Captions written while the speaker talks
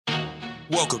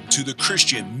Welcome to the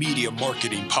Christian Media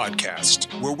Marketing Podcast,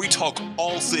 where we talk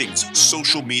all things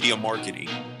social media marketing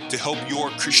to help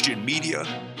your Christian media,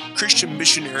 Christian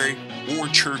missionary, or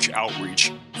church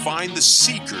outreach find the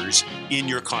seekers in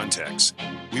your context.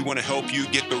 We want to help you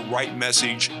get the right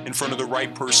message in front of the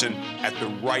right person at the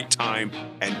right time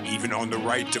and even on the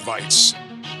right device.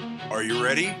 Are you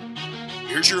ready?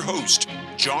 Here's your host,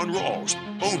 John Rawls,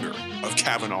 owner of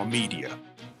Kavanaugh Media.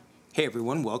 Hey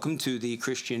everyone, welcome to the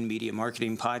Christian Media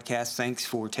Marketing Podcast. Thanks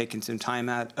for taking some time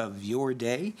out of your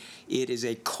day. It is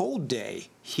a cold day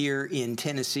here in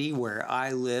Tennessee where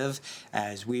I live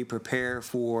as we prepare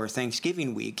for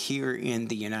Thanksgiving week here in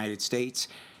the United States.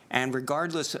 And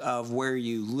regardless of where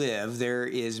you live, there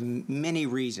is many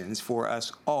reasons for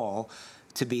us all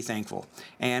to be thankful.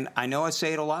 And I know I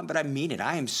say it a lot, but I mean it.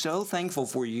 I am so thankful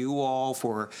for you all,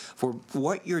 for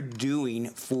what you're doing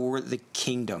for the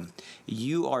kingdom.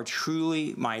 You are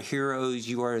truly my heroes.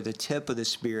 You are the tip of the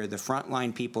spear, the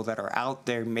frontline people that are out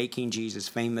there making Jesus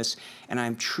famous. And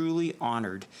I'm truly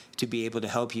honored to be able to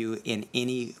help you in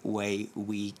any way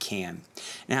we can.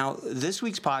 Now, this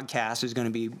week's podcast is going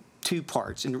to be two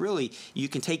parts, and really you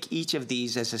can take each of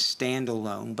these as a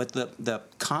standalone, but the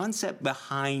concept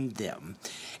behind them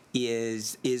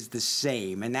is the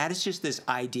same, and that is just this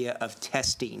idea of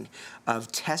testing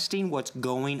what's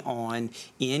going on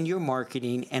in your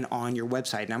marketing and on your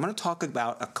website. And I'm going to talk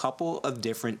about a couple of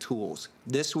different tools.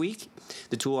 This week,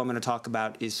 the tool I'm going to talk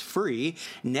about is free.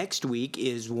 Next week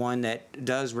is one that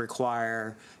does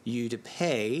require you to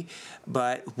pay,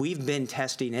 but we've been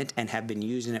testing it and have been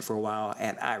using it for a while,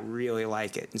 and I really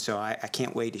like it. And so I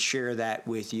can't wait to share that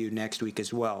with you next week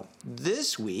as well.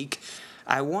 This week,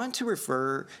 I want to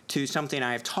refer to something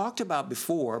I have talked about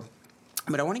before,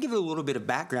 but I want to give you a little bit of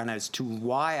background as to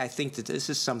why I think that this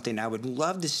is something I would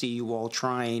love to see you all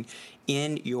trying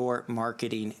in your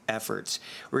marketing efforts.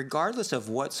 Regardless of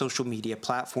what social media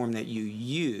platform that you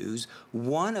use,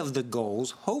 one of the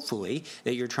goals, hopefully,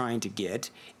 that you're trying to get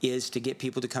is to get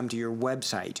people to come to your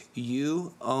website.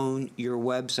 You own your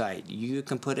website. You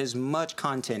can put as much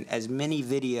content, as many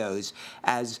videos,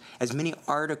 as many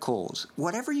articles,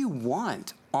 whatever you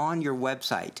want on your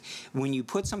website. When you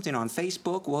put something on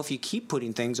Facebook, well, if you keep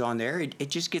putting things on there, it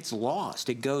just gets lost.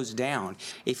 It goes down.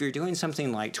 If you're doing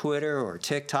something like Twitter or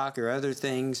TikTok or other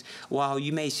things, while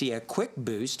you may see a quick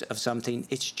boost of something,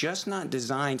 it's just not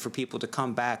designed for people to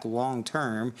come back long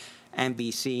term and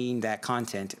be seeing that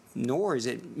content, nor is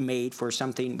it made for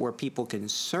something where people can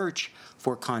search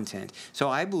for content. So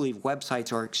I believe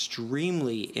websites are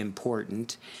extremely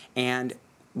important, and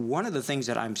one of the things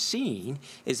that I'm seeing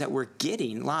is that we're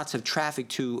getting lots of traffic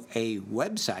to a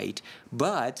website,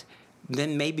 but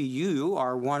then maybe you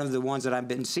are one of the ones that I've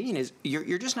been seeing is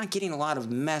you're just not getting a lot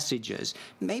of messages.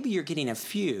 Maybe you're getting a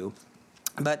few,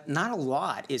 but not a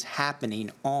lot is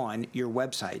happening on your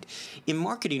website. In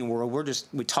marketing world,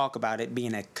 we talk about it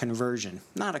being a conversion,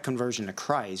 not a conversion to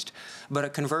Christ, but a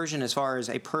conversion as far as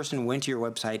a person went to your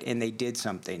website and they did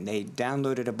something. They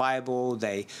downloaded a Bible,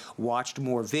 they watched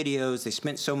more videos, they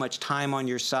spent so much time on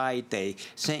your site, they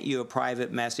sent you a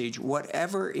private message,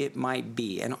 whatever it might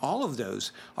be. And all of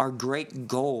those are great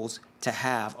goals to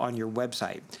have on your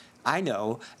website. I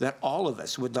know that all of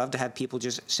us would love to have people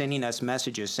just sending us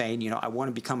messages saying, I want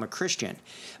to become a Christian.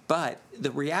 But the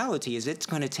reality is it's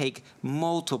going to take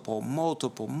multiple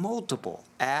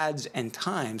ads and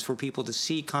times for people to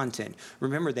see content.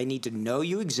 Remember, they need to know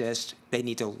you exist. They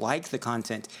need to like the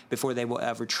content before they will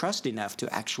ever trust enough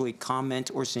to actually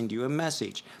comment or send you a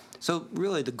message. So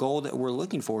really the goal that we're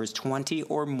looking for is 20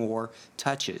 or more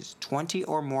touches, 20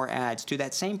 or more ads to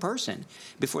that same person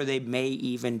before they may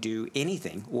even do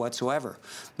anything whatsoever.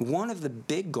 One of the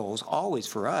big goals always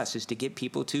for us is to get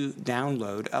people to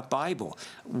download a Bible.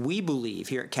 We believe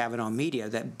here at Kavanaugh Media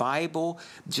that Bible,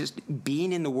 just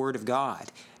being in the Word of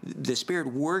God, the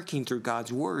Spirit working through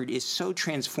God's Word is so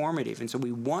transformative. And so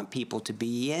we want people to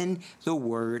be in the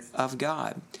Word of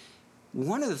God.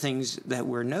 One of the things that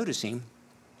we're noticing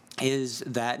is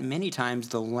that many times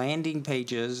the landing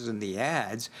pages and the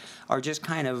ads are just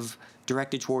kind of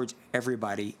directed towards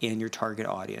everybody in your target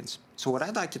audience. So what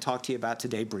I'd like to talk to you about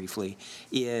today briefly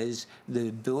is the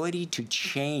ability to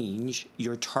change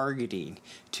your targeting,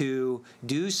 to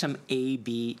do some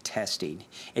A/B testing.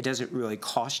 It doesn't really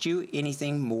cost you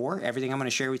anything more. Everything I'm going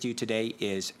to share with you today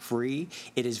is free.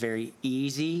 It is very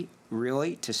easy,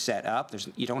 really, to set up.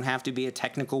 You don't have to be a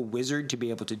technical wizard to be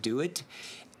able to do it.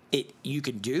 You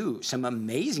can do some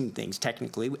amazing things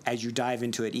technically as you dive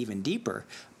into it even deeper,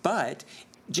 but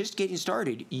just getting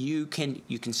started, you can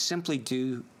simply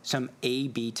do some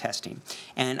A/B testing.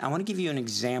 And I want to give you an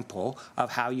example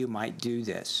of how you might do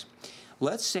this.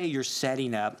 let's say you're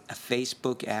setting up a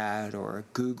Facebook ad or a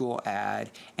Google ad,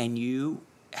 and you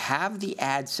have the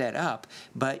ad set up,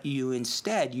 but you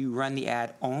run the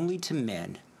ad only to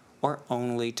men or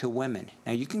only to women.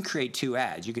 Now, you can create two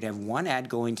ads. You could have one ad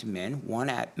going to men, one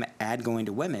ad going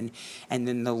to women, and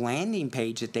then the landing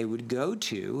page that they would go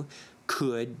to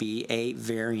could be a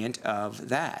variant of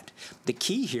that. The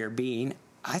key here being,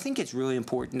 I think it's really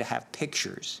important to have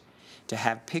pictures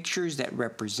that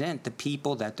represent the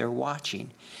people that they're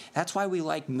watching. That's why we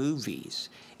like movies,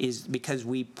 is because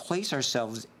we place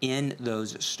ourselves in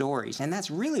those stories. And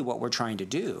that's really what we're trying to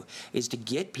do, is to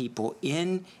get people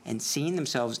in and seeing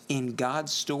themselves in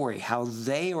God's story, how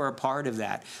they are a part of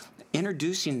that,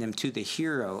 introducing them to the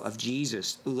hero of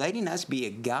Jesus, letting us be a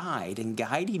guide and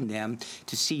guiding them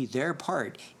to see their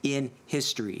part in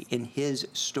history, in his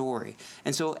story.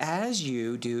 And so as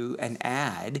you do an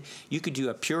ad, you could do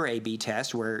a pure A/B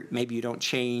test where maybe you don't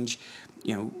change,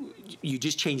 you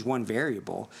just change one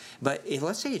variable. But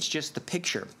let's say it's just the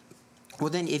picture. Well,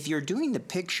 then if you're doing the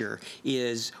picture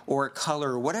or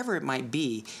color or whatever it might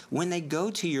be, when they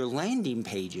go to your landing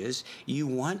pages, you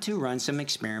want to run some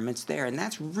experiments there. And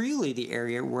that's really the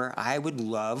area where I would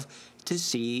love to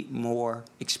see more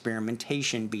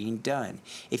experimentation being done.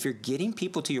 If you're getting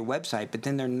people to your website, but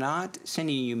then they're not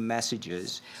sending you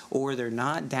messages or they're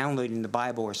not downloading the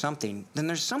Bible or something, then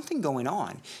there's something going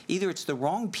on. Either it's the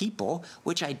wrong people,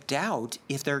 which I doubt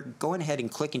if they're going ahead and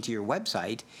clicking to your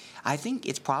website. I think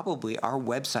it's probably our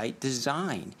website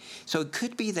design. So it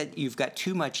could be that you've got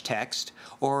too much text,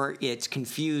 or it's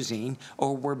confusing,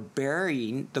 or we're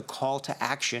burying the call to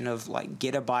action of like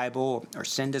get a Bible or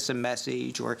send us a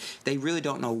message, or they really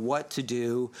don't know what to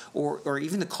do, or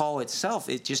even the call itself,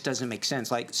 it just doesn't make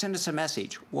sense. Like, send us a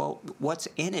message. Well, what's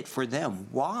in it for them?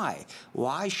 Why?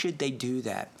 Why should they do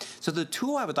that? So the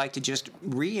tool I would like to just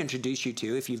reintroduce you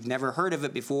to, if you've never heard of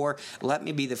it before, let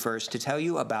me be the first to tell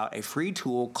you about a free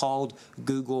tool called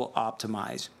Google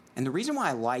Optimize. And the reason why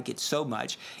I like it so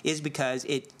much is because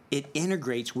it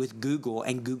integrates with Google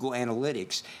and Google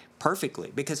Analytics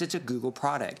perfectly, because it's a Google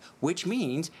product, which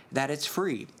means that it's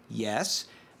free. Yes,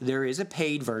 there is a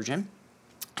paid version,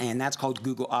 and that's called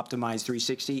Google Optimize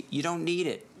 360. You don't need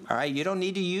it, all right? You don't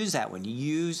need to use that one.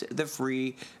 Use the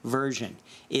free version.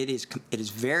 It is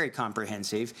very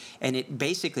comprehensive, and it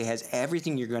basically has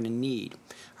everything you're going to need,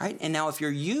 all right? And now if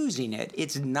you're using it,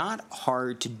 it's not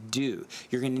hard to do.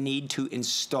 You're going to need to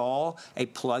install a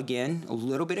plugin, a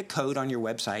little bit of code on your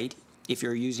website. If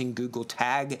you're using Google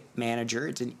Tag Manager,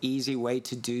 it's an easy way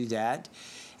to do that.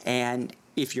 And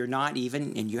if you're not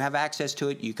even, and you have access to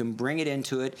it, you can bring it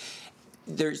into it.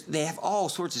 They have all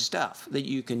sorts of stuff that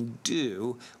you can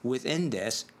do within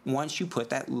this once you put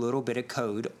that little bit of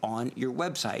code on your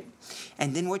website.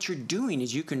 And then what you're doing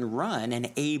is you can run an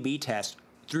A/B test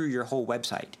through your whole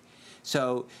website.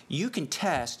 So you can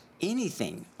test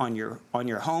anything on your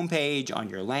homepage, on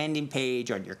your landing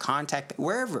page, on your contact,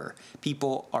 wherever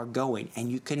people are going,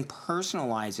 and you can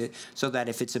personalize it so that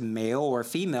if it's a male or a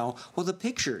female, well, the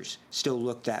pictures still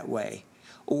look that way.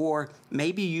 Or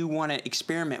maybe you want to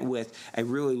experiment with a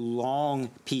really long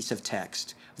piece of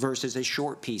text versus a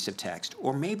short piece of text.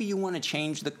 Or maybe you want to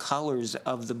change the colors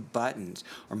of the buttons.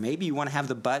 Or maybe you want to have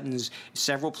the buttons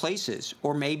several places.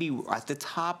 Or maybe at the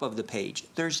top of the page.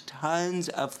 There's tons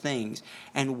of things.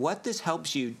 And what this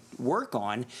helps you work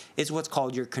on is what's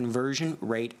called your conversion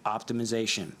rate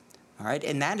optimization. All right?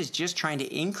 And that is just trying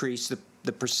to increase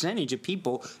the percentage of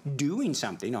people doing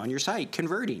something on your site,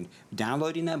 converting,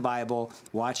 downloading that Bible,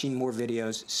 watching more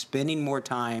videos, spending more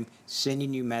time,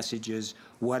 sending you messages,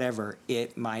 whatever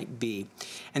it might be.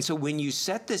 And so when you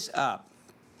set this up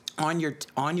on your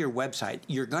website,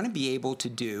 you're going to be able to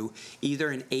do either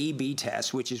an A/B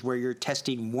test, which is where you're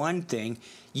testing one thing.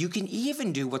 You can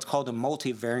even do what's called a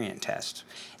multivariate test,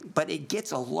 but it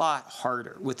gets a lot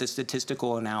harder with the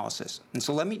statistical analysis. And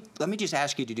so let me just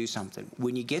ask you to do something.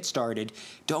 When you get started,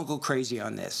 don't go crazy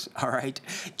on this, all right?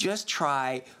 Just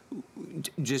try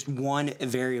just one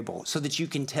variable so that you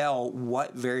can tell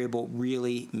what variable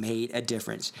really made a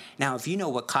difference. Now, if you know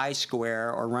what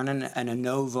chi-square or running an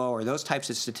ANOVA or those types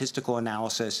of statistical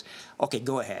analysis, okay,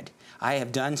 go ahead. I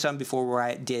have done some before where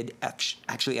I did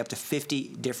actually up to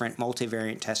 50 different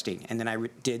multivariate testing, and then I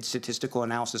did statistical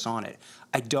analysis on it.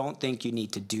 I don't think you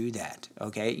need to do that,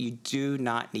 okay? You do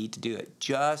not need to do it.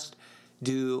 Just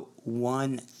do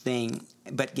one thing,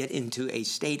 but get into a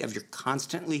state of you're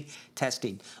constantly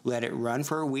testing. Let it run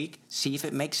for a week, see if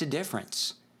it makes a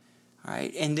difference. All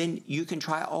right, and then you can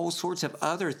try all sorts of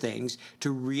other things to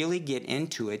really get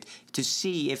into it to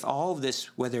see if all of this,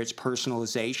 whether it's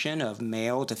personalization of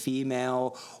male to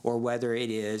female, or whether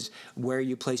it is where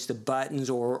you place the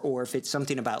buttons, or if it's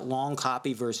something about long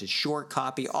copy versus short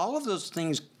copy, all of those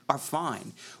things are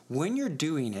fine. When you're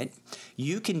doing it,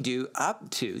 you can do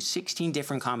up to 16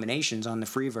 different combinations on the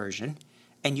free version,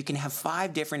 and you can have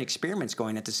 5 different experiments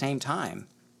going at the same time.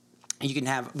 And you can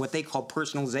have what they call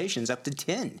personalizations up to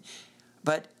 10.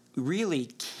 But really,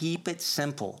 keep it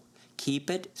simple.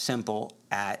 Keep it simple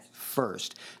at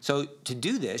first. So to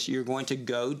do this, you're going to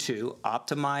go to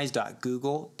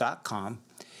optimize.google.com,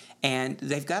 and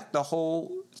they've got the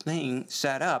whole thing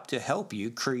set up to help you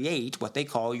create what they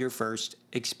call your first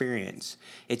experience.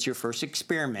 It's your first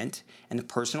experiment and the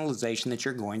personalization that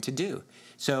you're going to do.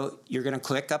 So you're going to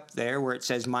click up there where it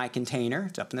says My Container.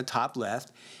 It's up in the top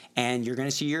left. And you're going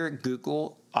to see your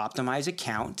Google Optimize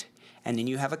account. And then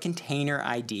you have a container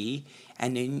ID,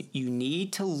 and then you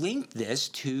need to link this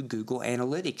to Google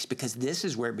Analytics, because this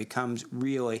is where it becomes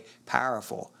really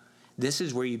powerful. This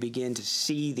is where you begin to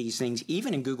see these things.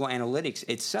 Even in Google Analytics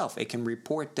itself, it can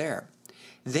report there.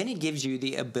 Then it gives you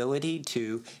the ability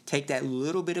to take that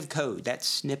little bit of code, that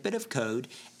snippet of code,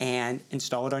 and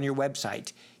install it on your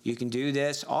website. You can do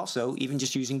this also even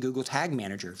just using Google Tag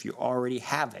Manager if you already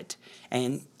have it.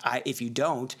 And if you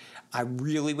don't, I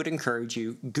really would encourage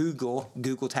you, Google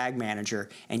Tag Manager,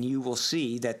 and you will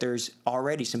see that there's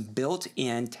already some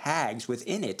built-in tags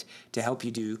within it to help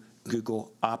you do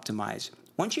Google Optimize.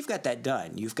 Once you've got that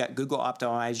done, you've got Google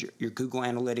Optimize, your Google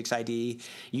Analytics ID,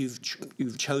 you've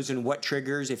chosen what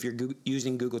triggers if you're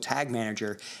using Google Tag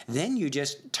Manager, then you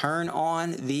just turn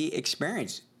on the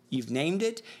experience. You've named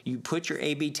it, you put your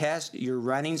A/B test, you're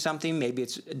running something, maybe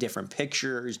it's different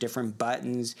pictures, different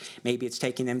buttons, maybe it's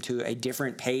taking them to a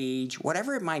different page,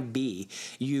 whatever it might be.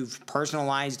 You've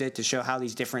personalized it to show how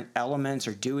these different elements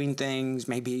are doing things.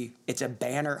 Maybe it's a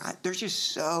banner. There's just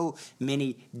so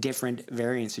many different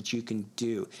variants that you can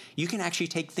do. You can actually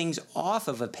take things off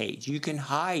of a page. You can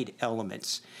hide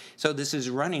elements. So this is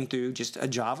running through just a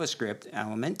JavaScript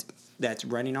element that's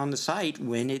running on the site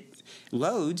when it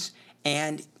loads,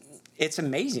 and it's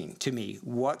amazing to me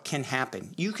what can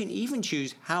happen. You can even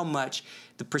choose how much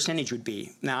the percentage would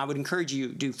be. Now, I would encourage you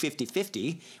to do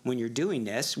 50-50 when you're doing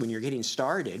this, when you're getting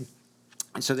started,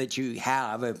 so that you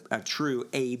have a true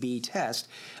A/B test.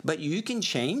 But you can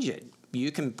change it.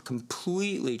 You can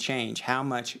completely change how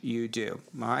much you do.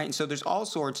 All right. And so there's all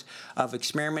sorts of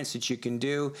experiments that you can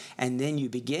do. And then you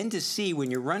begin to see when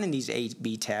you're running these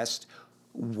A/B tests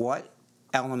what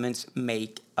elements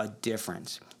make a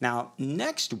difference. Now,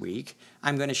 next week,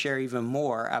 I'm going to share even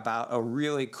more about a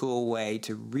really cool way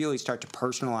to really start to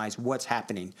personalize what's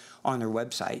happening on their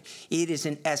website. It is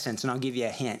in essence, and I'll give you a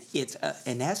hint, it's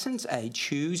in essence a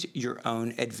choose your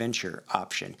own adventure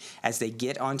option. As they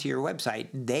get onto your website,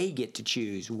 they get to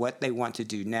choose what they want to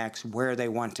do next, where they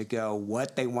want to go,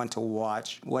 what they want to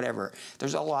watch, whatever.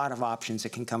 There's a lot of options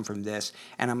that can come from this,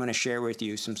 and I'm going to share with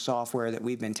you some software that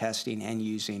we've been testing and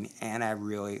using, and I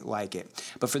really like it.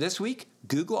 But for this week,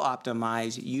 Google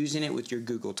Optimize, using it with your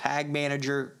Google Tag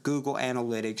Manager, Google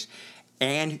Analytics,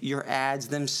 and your ads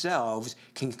themselves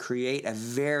can create a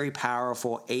very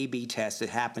powerful A/B test that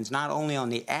happens not only on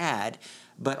the ad,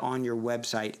 but on your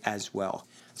website as well.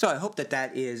 So I hope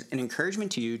that is an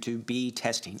encouragement to you to be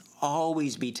testing.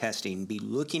 Always be testing. Be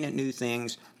looking at new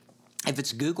things. If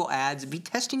it's Google Ads, be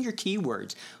testing your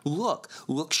keywords.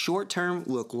 Look short-term,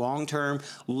 look long-term,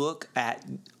 look at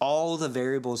all the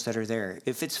variables that are there.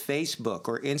 If it's Facebook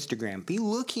or Instagram, be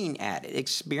looking at it,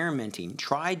 experimenting,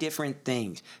 try different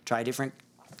things, try different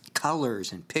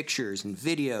colors and pictures and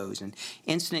videos and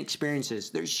instant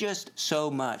experiences. There's just so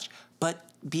much,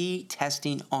 but be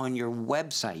testing on your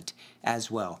website as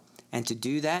well. And to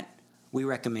do that, we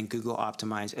recommend Google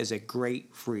Optimize as a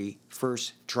great free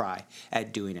first try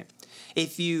at doing it.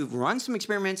 If you run some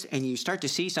experiments and you start to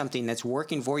see something that's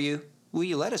working for you, will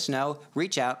you let us know?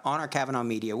 Reach out on our Kavanaugh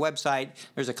Media website.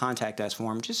 There's a contact us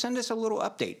form. Just send us a little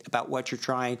update about what you're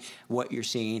trying, what you're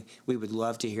seeing. We would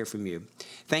love to hear from you.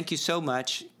 Thank you so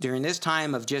much. During this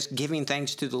time of just giving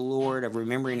thanks to the Lord, of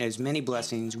remembering His many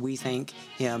blessings, we thank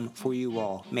Him for you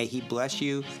all. May He bless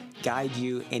you, guide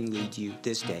you, and lead you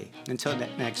this day. Until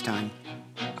next time,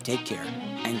 take care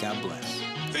and God bless.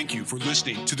 Thank you for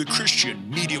listening to the Christian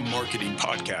Media Marketing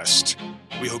Podcast.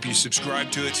 We hope you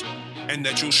subscribe to it and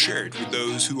that you'll share it with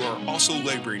those who are also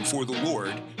laboring for the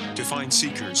Lord to find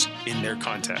seekers in their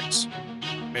contacts.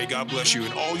 May God bless you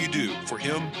in all you do for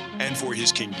Him and for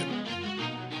His kingdom.